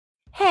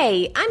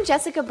Hey, I'm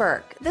Jessica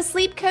Burke, the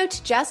sleep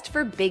coach just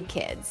for big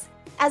kids.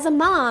 As a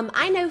mom,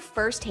 I know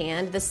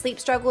firsthand the sleep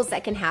struggles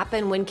that can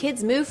happen when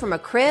kids move from a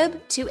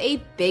crib to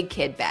a big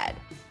kid bed.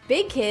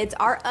 Big kids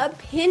are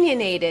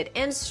opinionated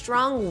and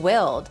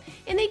strong-willed,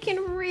 and they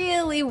can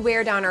really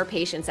wear down our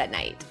patience at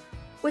night.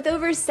 With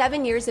over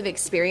 7 years of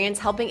experience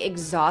helping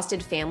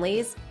exhausted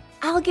families,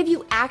 I'll give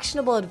you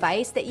actionable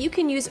advice that you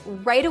can use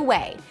right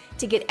away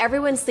to get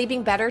everyone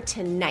sleeping better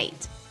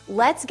tonight.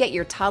 Let's get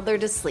your toddler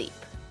to sleep.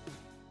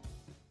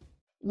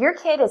 Your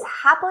kid is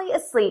happily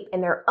asleep in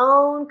their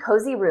own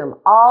cozy room,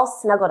 all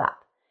snuggled up.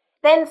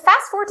 Then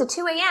fast forward to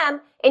 2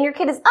 a.m. and your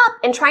kid is up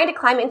and trying to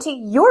climb into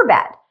your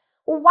bed.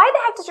 Well, why the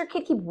heck does your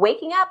kid keep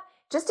waking up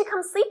just to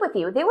come sleep with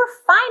you? They were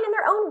fine in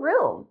their own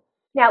room.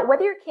 Now,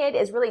 whether your kid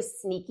is really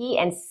sneaky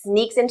and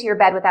sneaks into your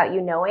bed without you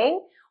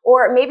knowing,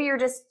 or maybe you're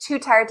just too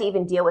tired to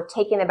even deal with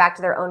taking them back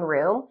to their own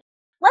room,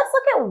 let's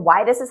look at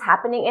why this is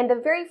happening and the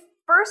very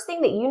first thing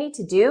that you need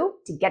to do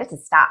to get it to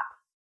stop.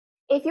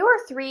 If your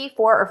 3,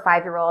 4, or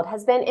 5-year-old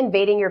has been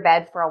invading your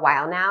bed for a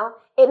while now,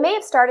 it may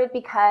have started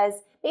because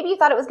maybe you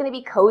thought it was going to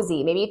be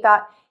cozy. Maybe you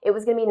thought it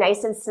was going to be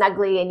nice and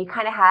snuggly and you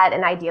kind of had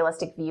an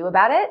idealistic view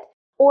about it.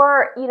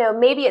 Or,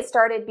 maybe it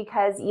started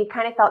because you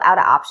kind of felt out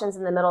of options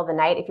in the middle of the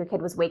night if your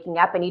kid was waking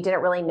up and you didn't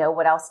really know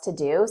what else to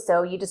do.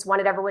 So you just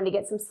wanted everyone to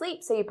get some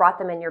sleep, so you brought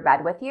them in your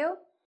bed with you.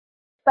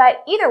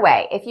 But either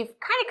way, if you've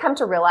kind of come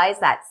to realize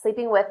that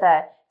sleeping with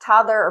a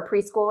toddler or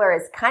preschooler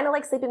is kind of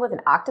like sleeping with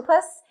an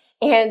octopus,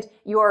 and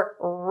you're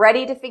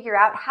ready to figure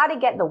out how to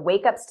get the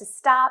wake-ups to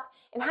stop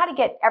and how to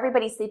get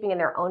everybody sleeping in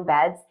their own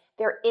beds,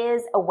 there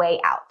is a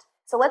way out.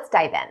 So let's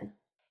dive in.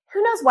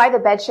 Who knows why the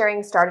bed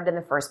sharing started in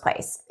the first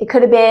place? It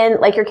could have been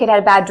like your kid had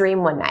a bad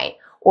dream one night,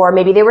 or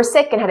maybe they were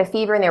sick and had a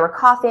fever and they were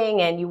coughing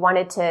and you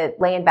wanted to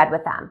lay in bed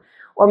with them.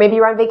 Or maybe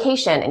you were on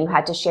vacation and you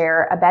had to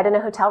share a bed in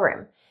a hotel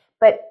room.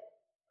 But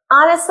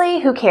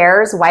honestly, who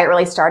cares why it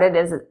really started?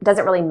 It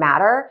doesn't really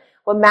matter.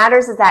 What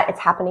matters is that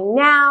it's happening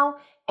now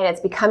and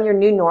it's become your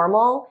new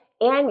normal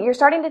and you're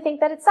starting to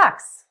think that it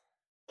sucks.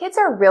 Kids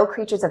are real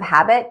creatures of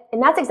habit,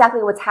 and that's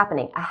exactly what's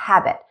happening, a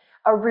habit,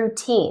 a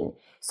routine.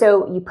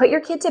 So you put your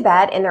kid to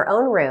bed in their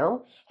own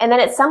room, and then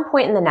at some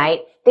point in the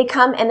night, they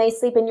come and they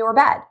sleep in your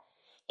bed.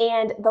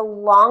 And the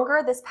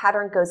longer this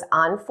pattern goes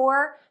on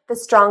for, the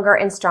stronger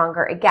and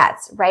stronger it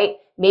gets, right?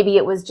 Maybe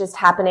it was just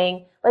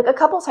happening like a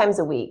couple times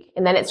a week,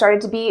 and then it started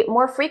to be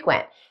more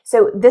frequent.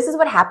 So this is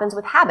what happens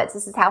with habits.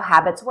 This is how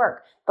habits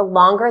work. The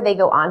longer they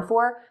go on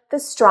for, the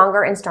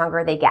stronger and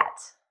stronger they get.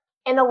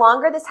 And the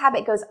longer this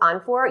habit goes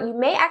on for, you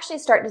may actually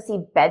start to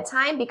see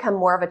bedtime become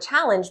more of a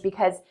challenge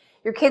because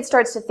your kid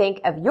starts to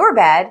think of your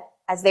bed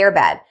as their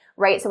bed,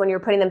 right? So when you're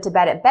putting them to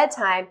bed at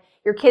bedtime,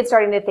 your kid's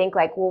starting to think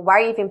like, well, why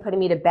are you even putting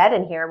me to bed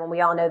in here when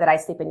we all know that I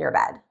sleep in your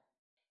bed?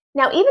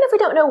 Now, even if we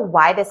don't know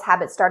why this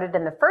habit started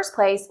in the first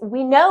place,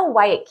 we know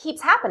why it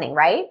keeps happening,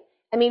 right?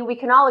 I mean, we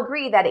can all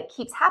agree that it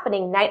keeps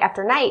happening night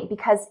after night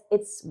because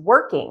it's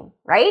working,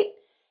 right?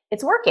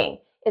 It's working.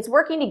 It's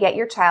working to get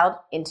your child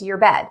into your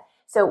bed.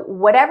 So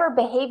whatever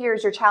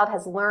behaviors your child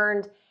has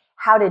learned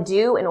how to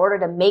do in order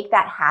to make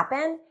that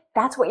happen,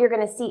 that's what you're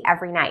going to see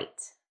every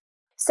night.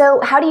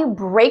 So how do you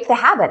break the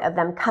habit of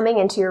them coming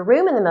into your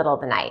room in the middle of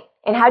the night?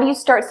 And how do you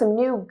start some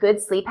new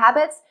good sleep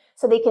habits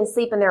so they can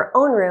sleep in their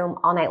own room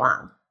all night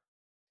long?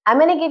 I'm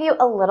going to give you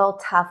a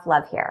little tough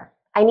love here.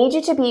 I need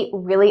you to be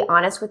really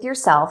honest with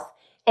yourself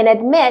and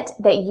admit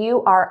that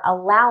you are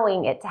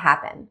allowing it to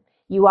happen.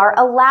 You are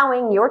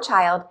allowing your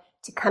child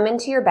to come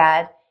into your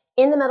bed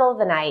in the middle of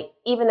the night,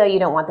 even though you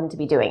don't want them to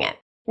be doing it.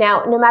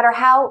 Now, no matter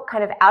how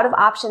kind of out of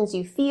options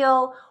you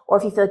feel, or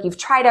if you feel like you've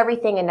tried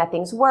everything and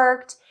nothing's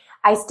worked,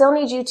 I still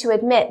need you to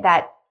admit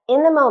that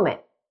in the moment,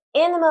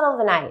 in the middle of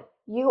the night,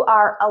 you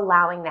are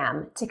allowing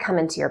them to come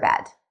into your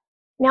bed.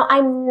 Now,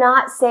 I'm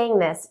not saying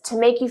this to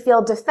make you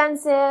feel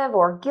defensive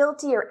or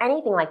guilty or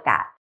anything like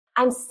that.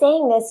 I'm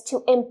saying this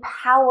to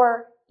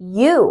empower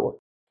you,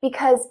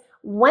 because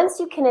once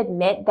you can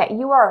admit that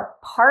you are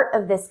part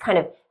of this kind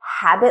of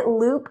habit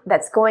loop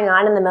that's going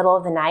on in the middle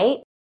of the night,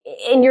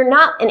 and you're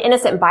not an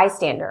innocent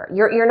bystander.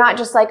 You're not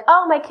just like,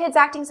 oh, my kid's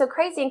acting so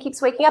crazy and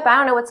keeps waking up. I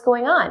don't know what's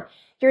going on.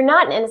 You're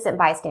not an innocent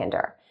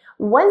bystander.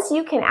 Once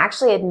you can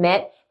actually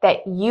admit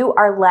that you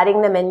are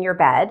letting them in your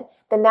bed,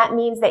 then that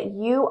means that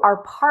you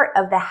are part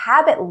of the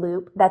habit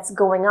loop that's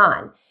going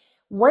on.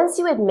 Once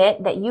you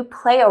admit that you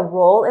play a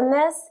role in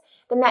this,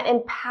 then that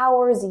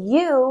empowers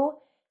you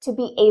to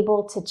be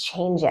able to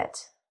change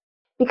it.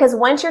 Because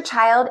once your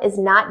child is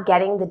not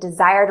getting the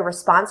desired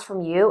response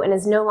from you and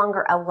is no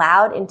longer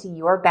allowed into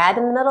your bed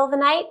in the middle of the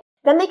night,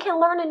 then they can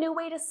learn a new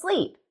way to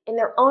sleep in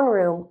their own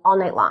room all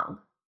night long.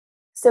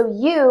 So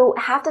you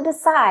have to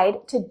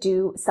decide to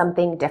do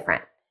something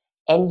different.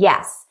 And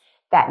yes,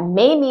 that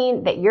may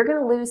mean that you're going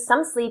to lose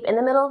some sleep in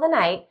the middle of the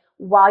night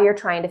while you're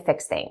trying to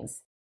fix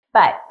things.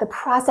 But the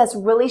process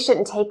really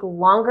shouldn't take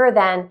longer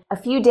than a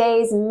few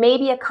days,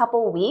 maybe a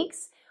couple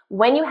weeks,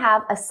 when you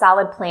have a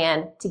solid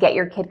plan to get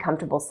your kid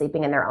comfortable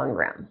sleeping in their own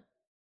room.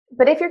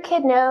 But if your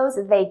kid knows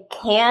they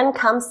can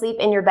come sleep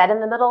in your bed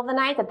in the middle of the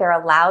night, that they're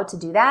allowed to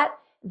do that,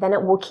 then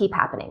it will keep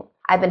happening.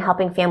 I've been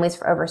helping families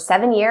for over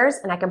 7 years,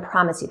 and I can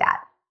promise you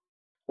that.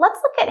 Let's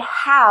look at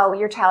how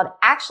your child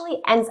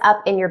actually ends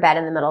up in your bed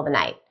in the middle of the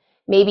night.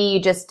 Maybe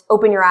you just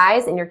open your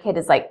eyes and your kid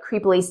is like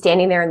creepily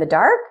standing there in the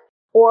dark,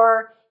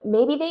 or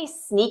maybe they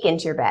sneak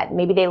into your bed.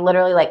 Maybe they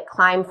literally like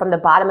climb from the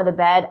bottom of the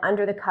bed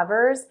under the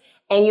covers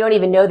and you don't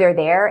even know they're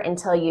there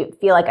until you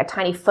feel like a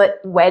tiny foot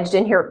wedged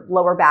in your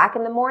lower back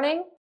in the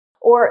morning.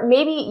 Or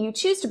maybe you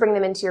choose to bring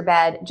them into your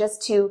bed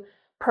just to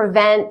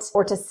prevent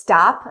or to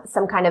stop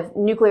some kind of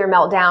nuclear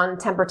meltdown,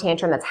 temper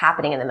tantrum that's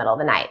happening in the middle of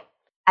the night.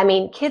 I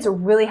mean, kids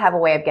really have a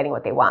way of getting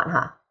what they want,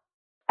 huh?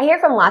 I hear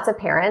from lots of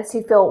parents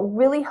who feel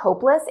really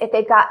hopeless if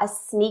they've got a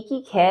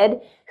sneaky kid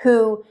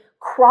who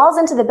crawls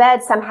into the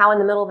bed somehow in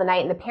the middle of the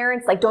night and the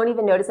parents like don't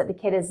even notice that the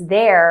kid is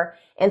there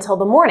until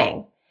the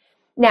morning.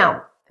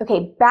 Now,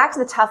 okay, back to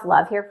the tough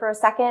love here for a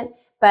second,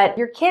 but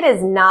your kid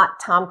is not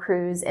Tom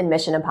Cruise in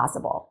Mission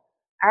Impossible.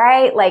 All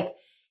right? Like,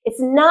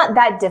 it's not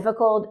that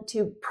difficult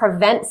to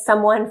prevent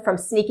someone from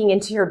sneaking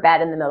into your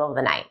bed in the middle of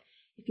the night.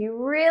 If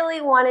you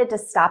really wanted to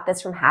stop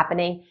this from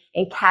happening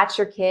and catch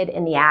your kid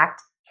in the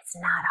act, it's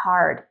not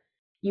hard.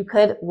 You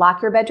could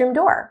lock your bedroom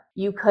door.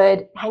 You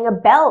could hang a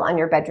bell on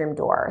your bedroom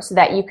door so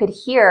that you could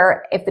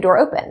hear if the door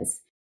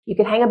opens. You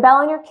could hang a bell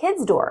on your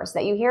kid's door so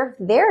that you hear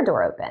if their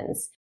door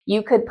opens.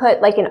 You could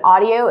put like a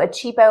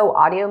cheapo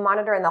audio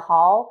monitor in the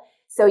hall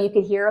so you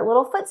could hear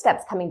little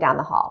footsteps coming down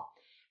the hall.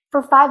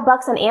 For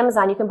 $5 on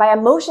Amazon, you can buy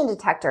a motion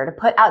detector to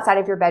put outside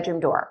of your bedroom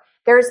door.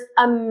 There's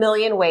a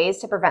million ways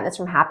to prevent this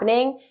from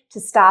happening, to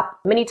stop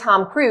mini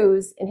Tom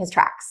Cruise in his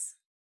tracks.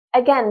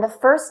 Again, the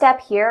first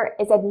step here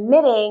is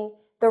admitting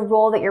the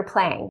role that you're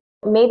playing.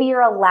 Maybe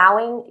you're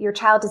allowing your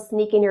child to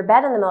sneak in your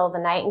bed in the middle of the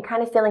night and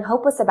kind of feeling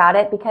hopeless about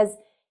it because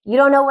you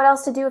don't know what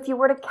else to do if you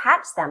were to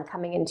catch them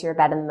coming into your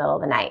bed in the middle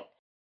of the night.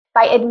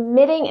 By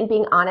admitting and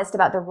being honest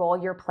about the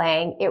role you're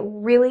playing, it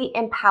really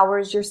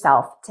empowers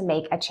yourself to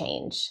make a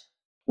change.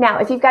 Now,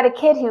 if you've got a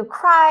kid who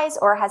cries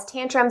or has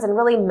tantrums and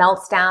really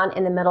melts down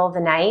in the middle of the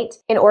night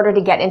in order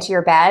to get into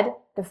your bed,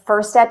 the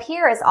first step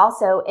here is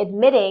also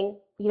admitting,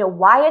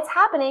 why it's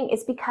happening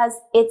is because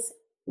it's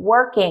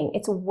working.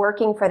 It's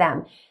working for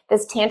them.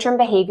 This tantrum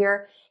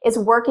behavior is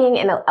working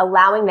and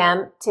allowing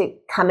them to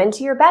come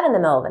into your bed in the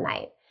middle of the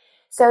night.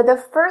 So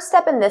the first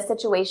step in this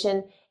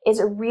situation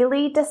is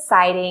really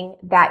deciding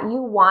that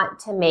you want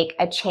to make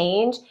a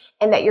change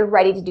and that you're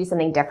ready to do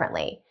something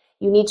differently.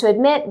 You need to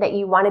admit that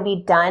you want to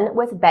be done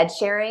with bed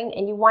sharing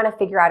and you want to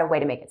figure out a way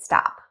to make it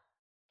stop.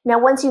 Now,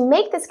 once you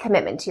make this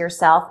commitment to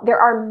yourself,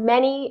 there are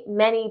many,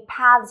 many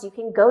paths you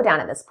can go down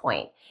at this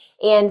point.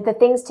 And the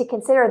things to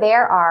consider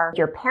there are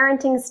your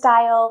parenting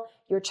style,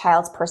 your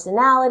child's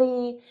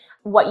personality,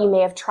 what you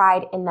may have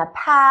tried in the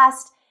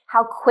past,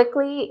 how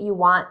quickly you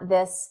want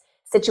this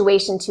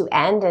situation to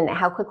end and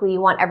how quickly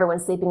you want everyone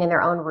sleeping in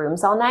their own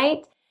rooms all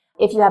night.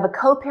 If you have a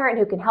co-parent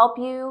who can help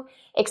you,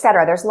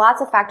 etc. There's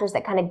lots of factors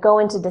that kind of go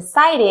into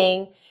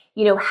deciding,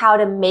 how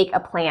to make a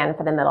plan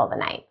for the middle of the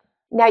night.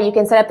 Now you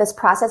can set up this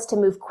process to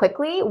move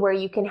quickly where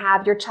you can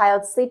have your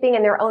child sleeping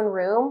in their own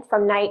room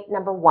from night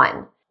number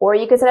 1. Or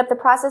you can set up the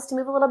process to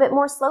move a little bit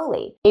more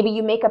slowly. Maybe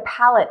you make a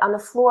pallet on the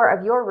floor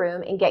of your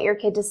room and get your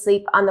kid to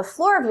sleep on the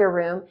floor of your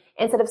room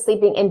instead of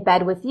sleeping in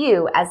bed with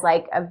you as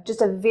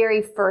just a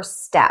very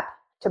first step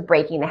to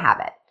breaking the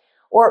habit.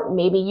 Or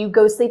maybe you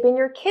go sleep in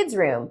your kid's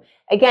room,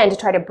 again, to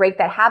try to break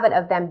that habit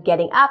of them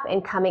getting up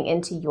and coming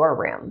into your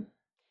room.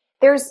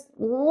 There's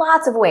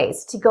lots of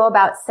ways to go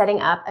about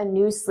setting up a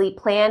new sleep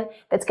plan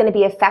that's going to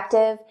be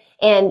effective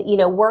and,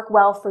 work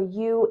well for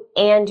you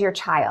and your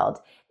child.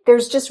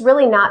 There's just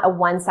really not a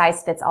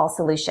one-size-fits-all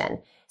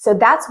solution. So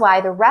that's why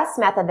the rest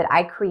method that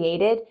I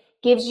created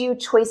gives you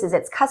choices.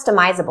 It's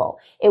customizable.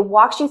 It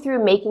walks you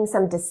through making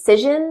some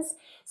decisions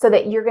so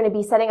that you're going to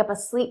be setting up a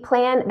sleep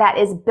plan that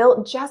is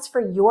built just for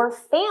your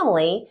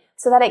family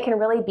so that it can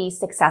really be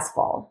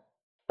successful.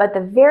 But the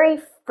very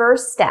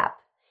first step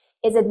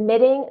is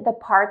admitting the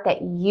part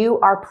that you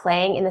are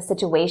playing in the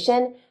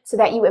situation so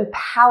that you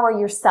empower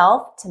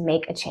yourself to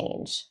make a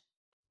change.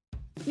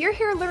 You're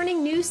here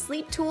learning new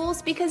sleep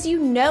tools because you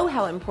know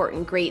how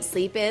important great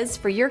sleep is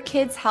for your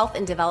kids' health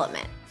and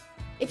development.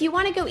 If you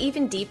want to go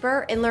even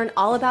deeper and learn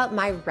all about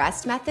my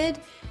rest method,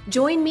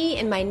 join me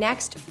in my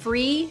next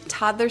free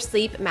Toddler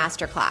Sleep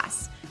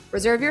Masterclass.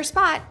 Reserve your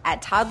spot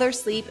at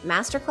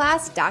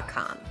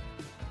toddlersleepmasterclass.com.